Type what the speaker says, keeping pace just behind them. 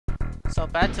So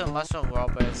back to Mushroom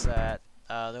World is that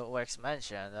the Works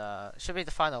mentioned. Should be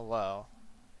the final world.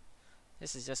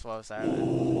 This is just World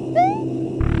 7.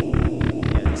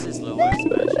 Yeah, this is the Works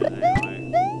mentioned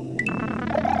anyway.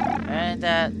 And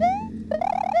that.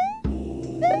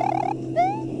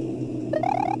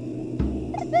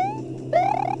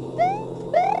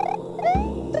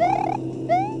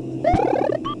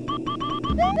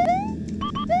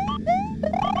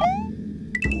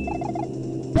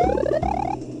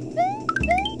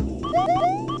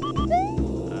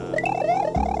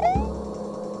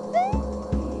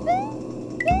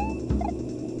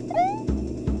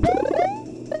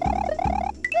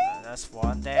 That's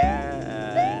one there,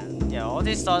 and yeah, all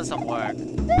these done some work.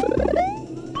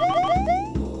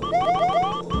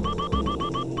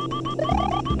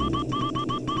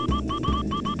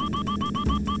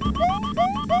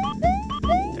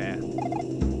 There.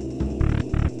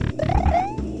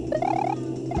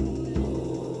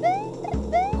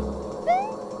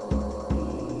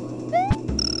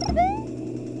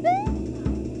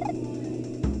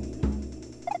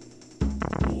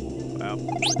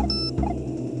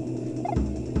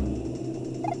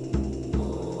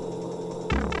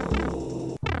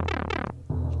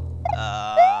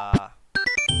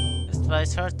 This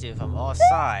place hurts you from all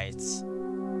sides.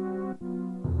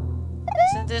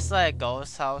 Isn't this like a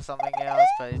ghost house or something else,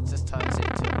 but it just turns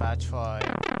into a Metroid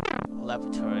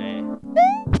laboratory?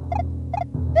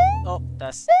 Oh,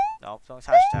 that's... Nope, don't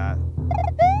touch that.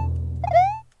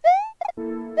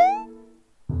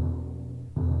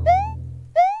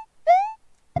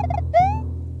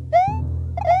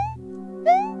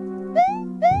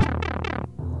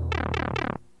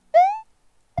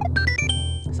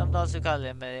 Some doors you can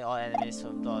eliminate all enemies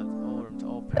from the room to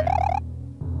open.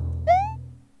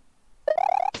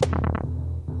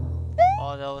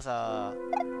 All those are...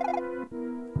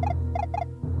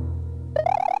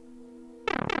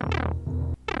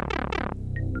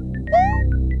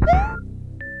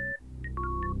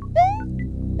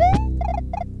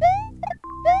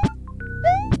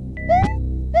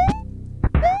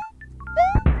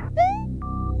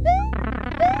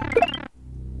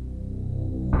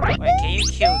 Wait, can you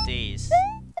kill these?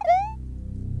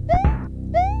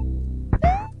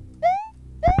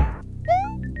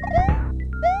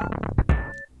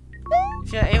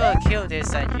 If you're able to kill this,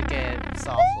 then you get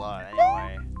soft blood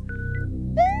anyway.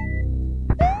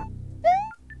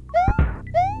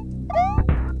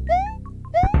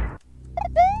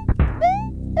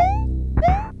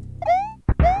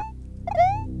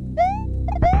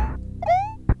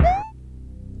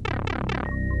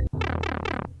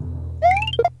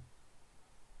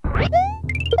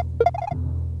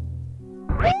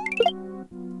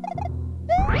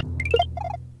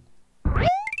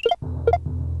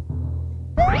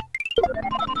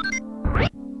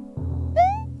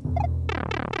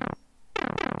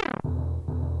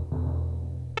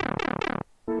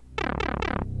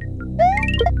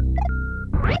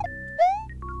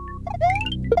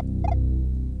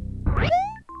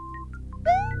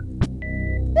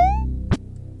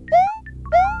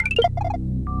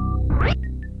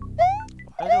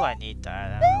 Why do I need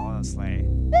that, honestly?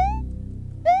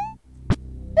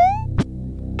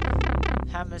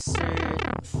 Hammer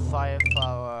suit, fire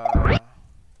flower.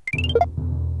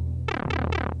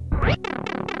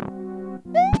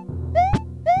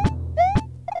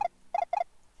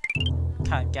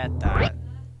 Can't get that.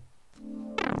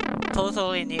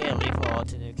 Totally need a leaf or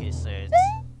Tanuki suit.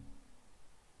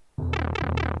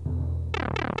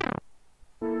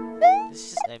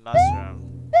 This is a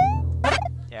mushroom.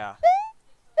 Yeah.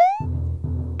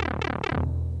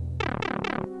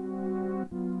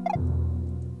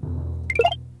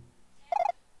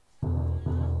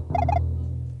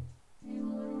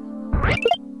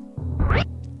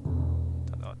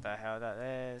 Don't know what the hell that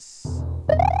is.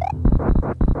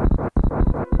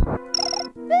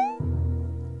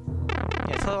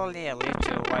 Yeah, totally a leaf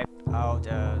to wipe out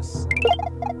those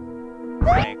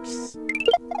bricks.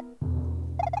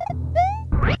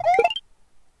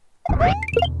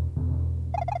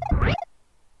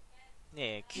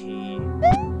 Need a key.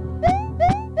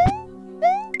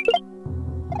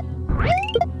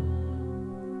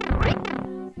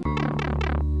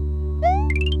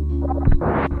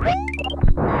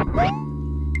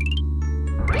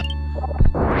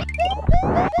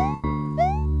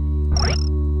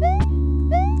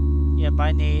 Yep,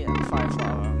 I need a fire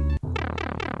flower.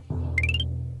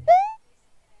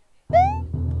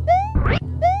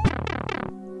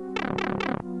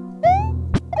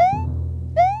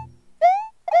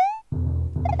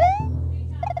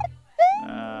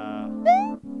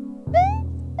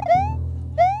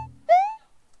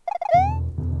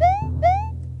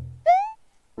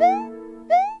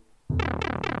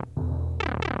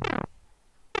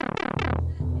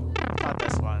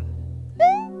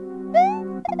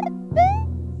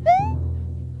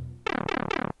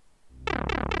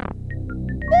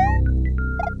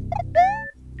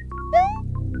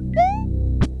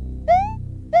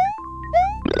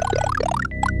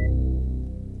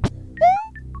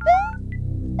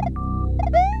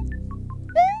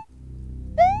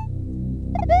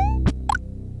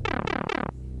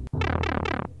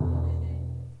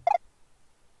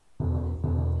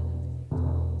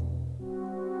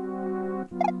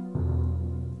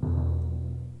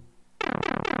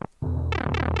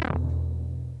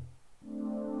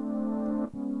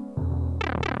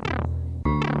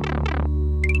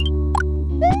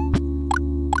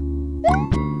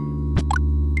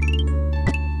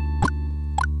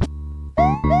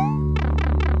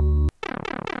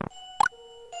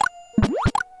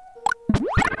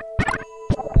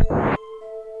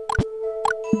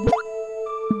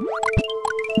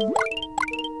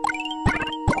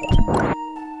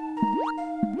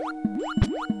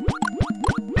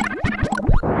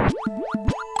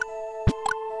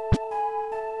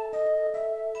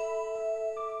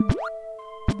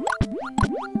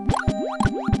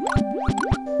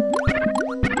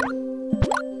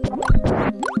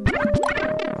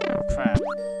 Crap.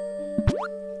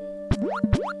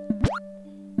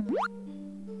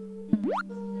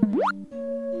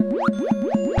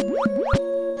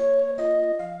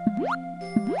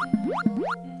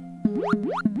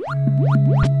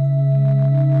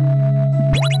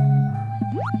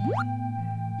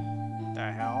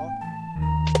 The hell?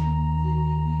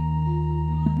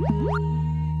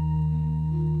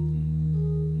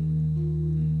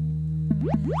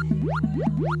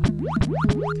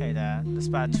 Okay then, let's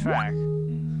backtrack.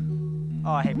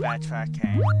 Oh, I hate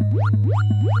backtracking.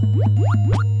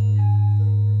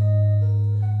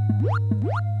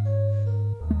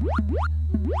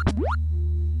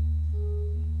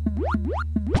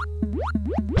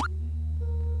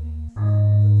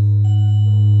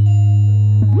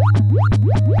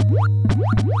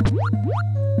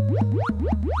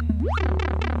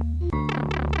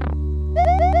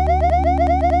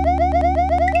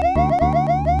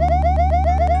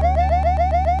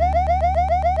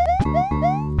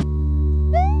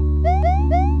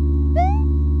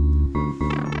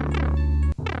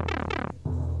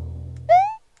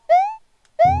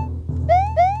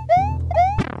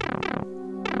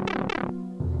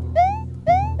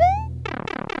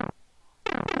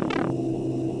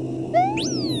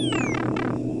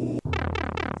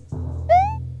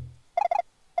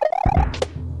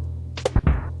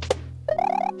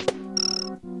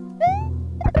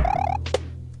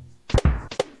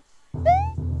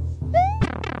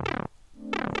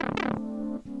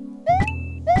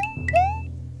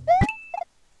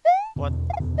 What?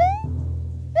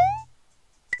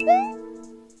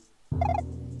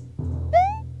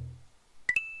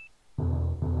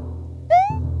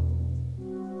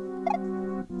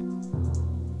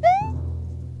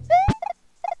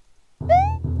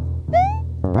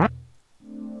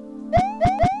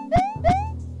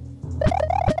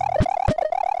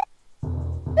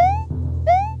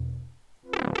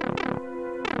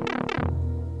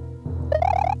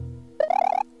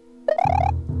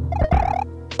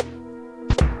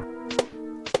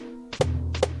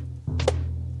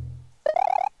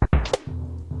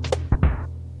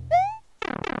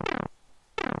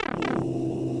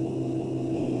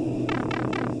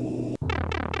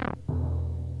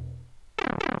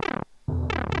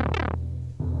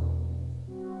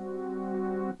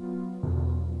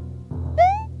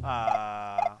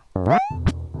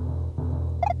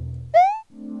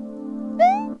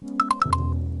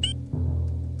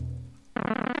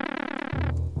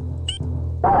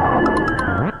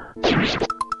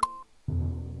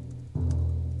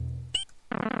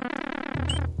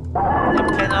 You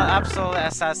cannot absolutely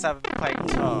assess a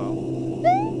plateau.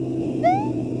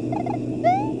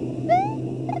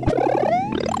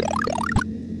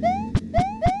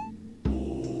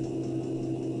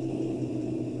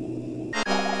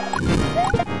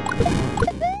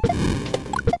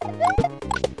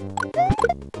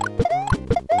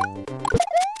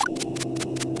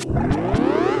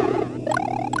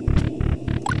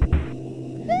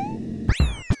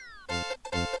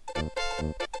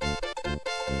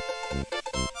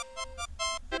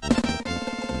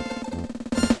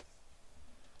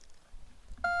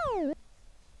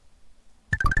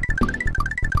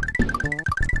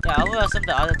 Yeah, I will assume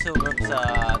the other two rooms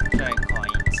are dragon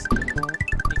coins.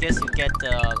 Because you get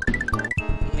the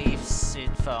leaf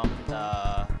seed from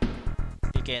the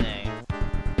beginning.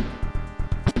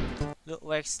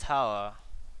 Ludwig's Tower.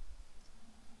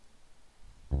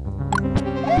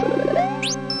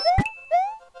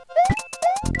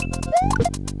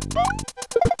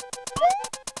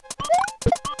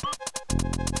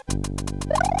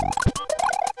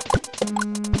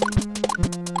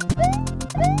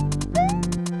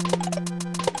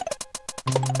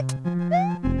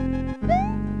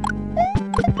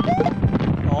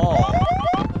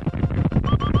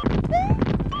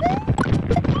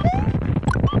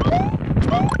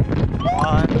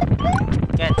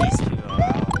 Get these people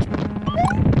out.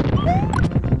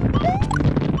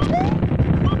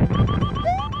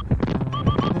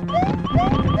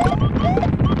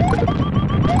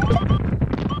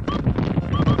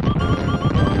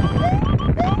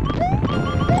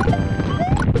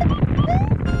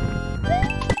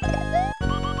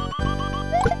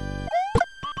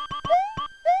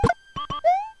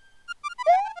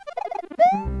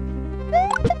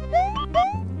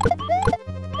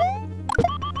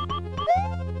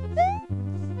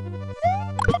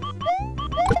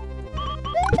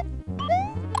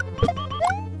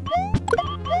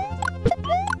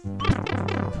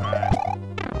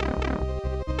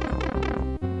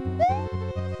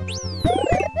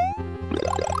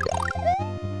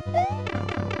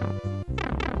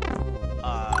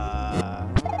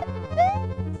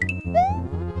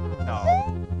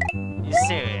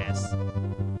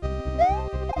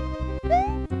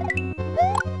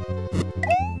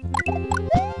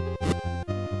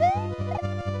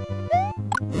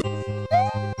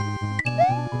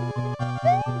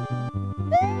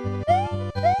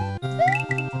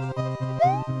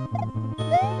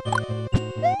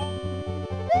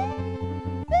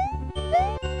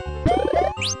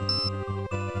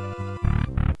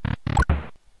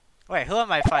 Wait, who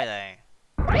am I fighting?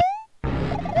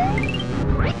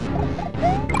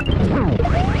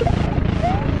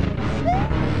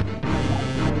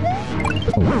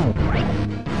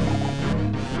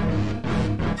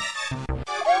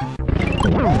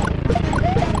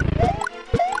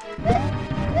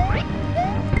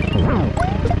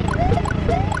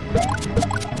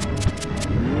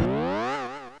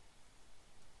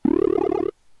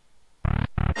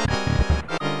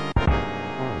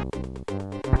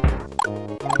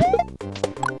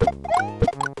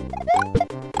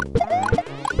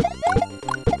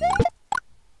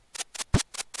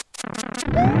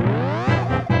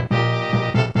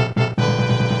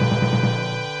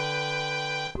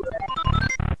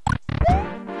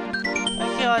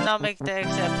 Now make the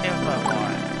exit paper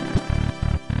one.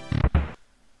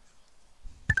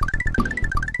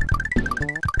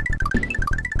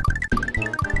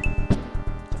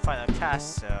 To find a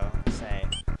castle, say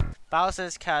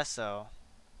Bowser's Castle.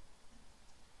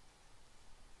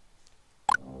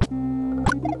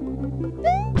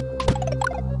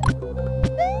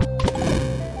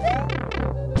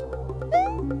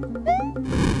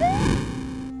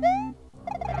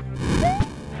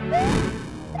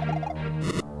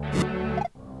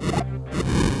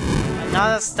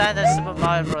 Not a standard Super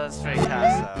Mario Bros. 3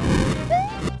 castle.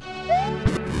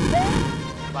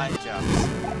 Mine jumps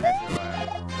everywhere.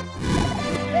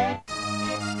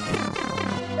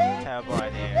 Terrible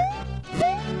idea.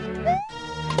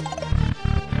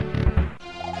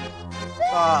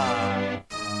 Ah.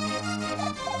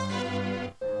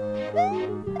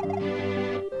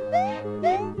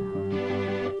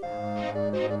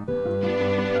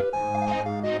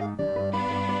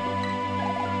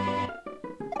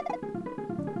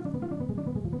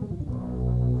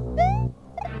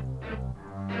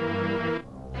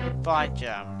 Blind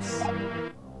jumps.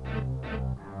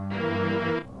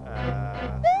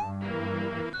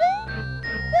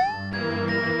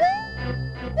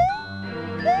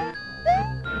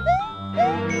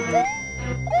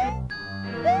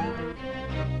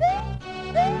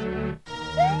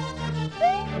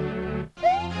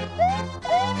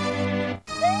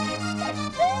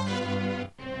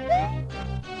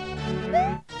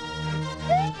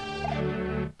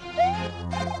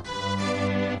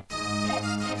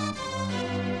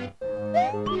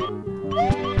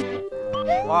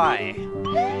 Why?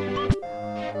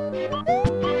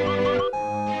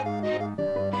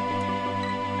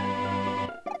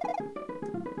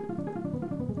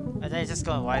 And then it's just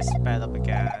going to sped up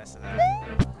again, isn't it?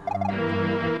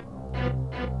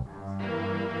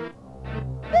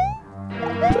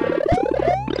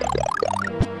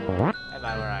 Am I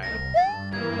right?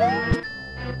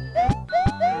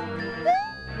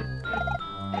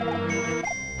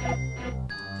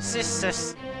 This is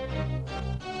just...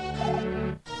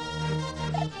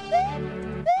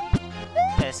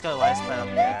 Okay, let's go widespread up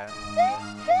again.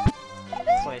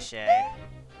 Cliche.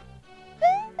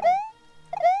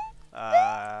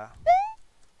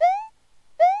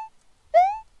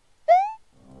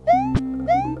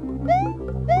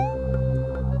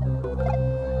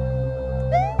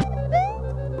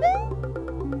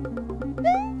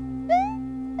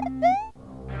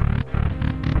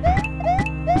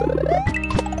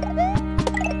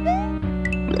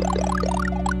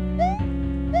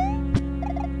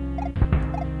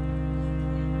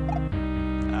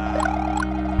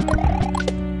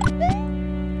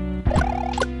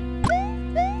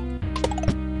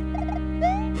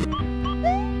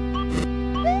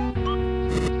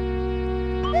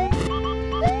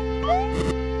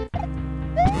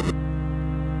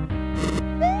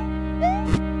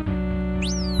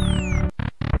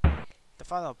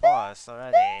 Final boss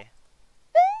already.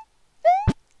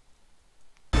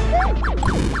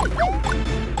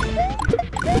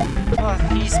 Oh,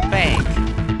 he's big.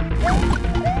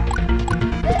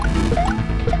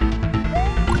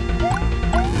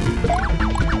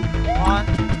 One.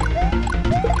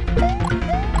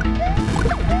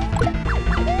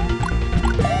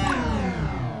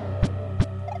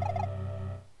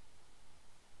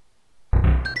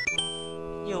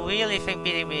 You really think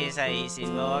beating me is that easy?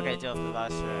 Well, okay, do it for the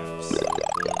mushrooms.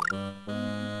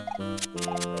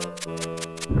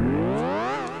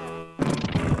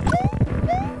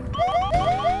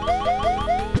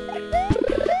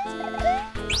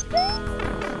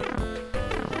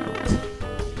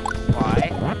 Why?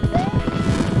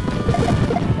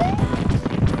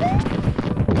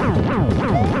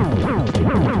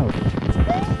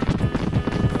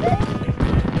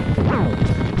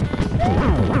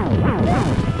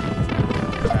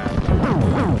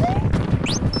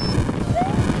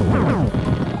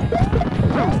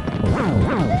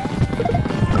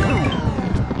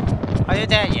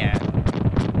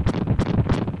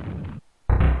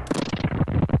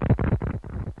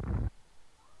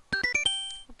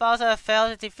 Master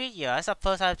failed to defeat you. I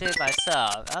suppose I did it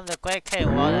myself. I'm the great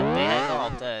king one and may handle all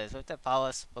this. With the power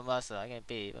of Super Master, I can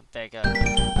be even bigger.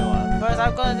 First,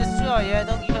 I'm gonna destroy you.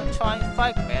 Don't even try and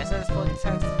fight me. I said for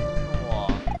protect the war.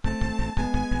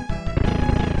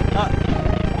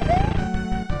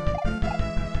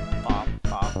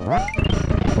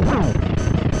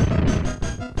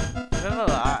 Remember,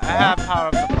 I have power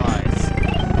of supplies.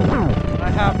 I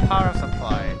have power of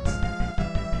supplies.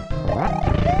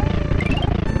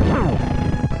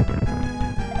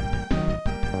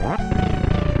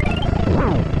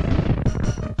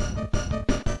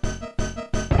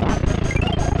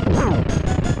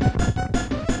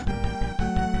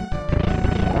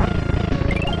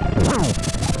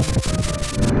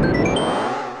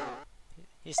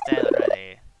 He's dead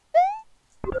already.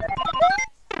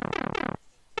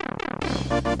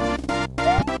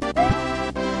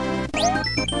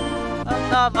 Oh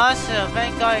no, Master!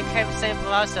 Thank God you came to save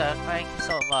Master. Thank you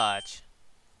so much.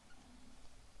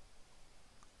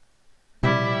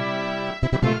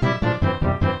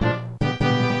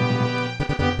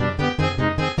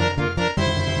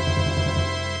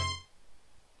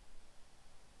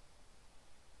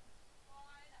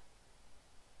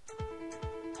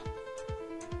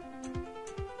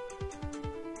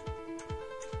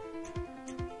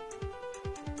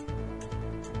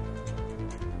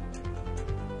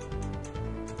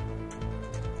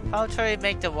 How to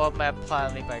make the world map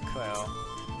plan lead by Quill?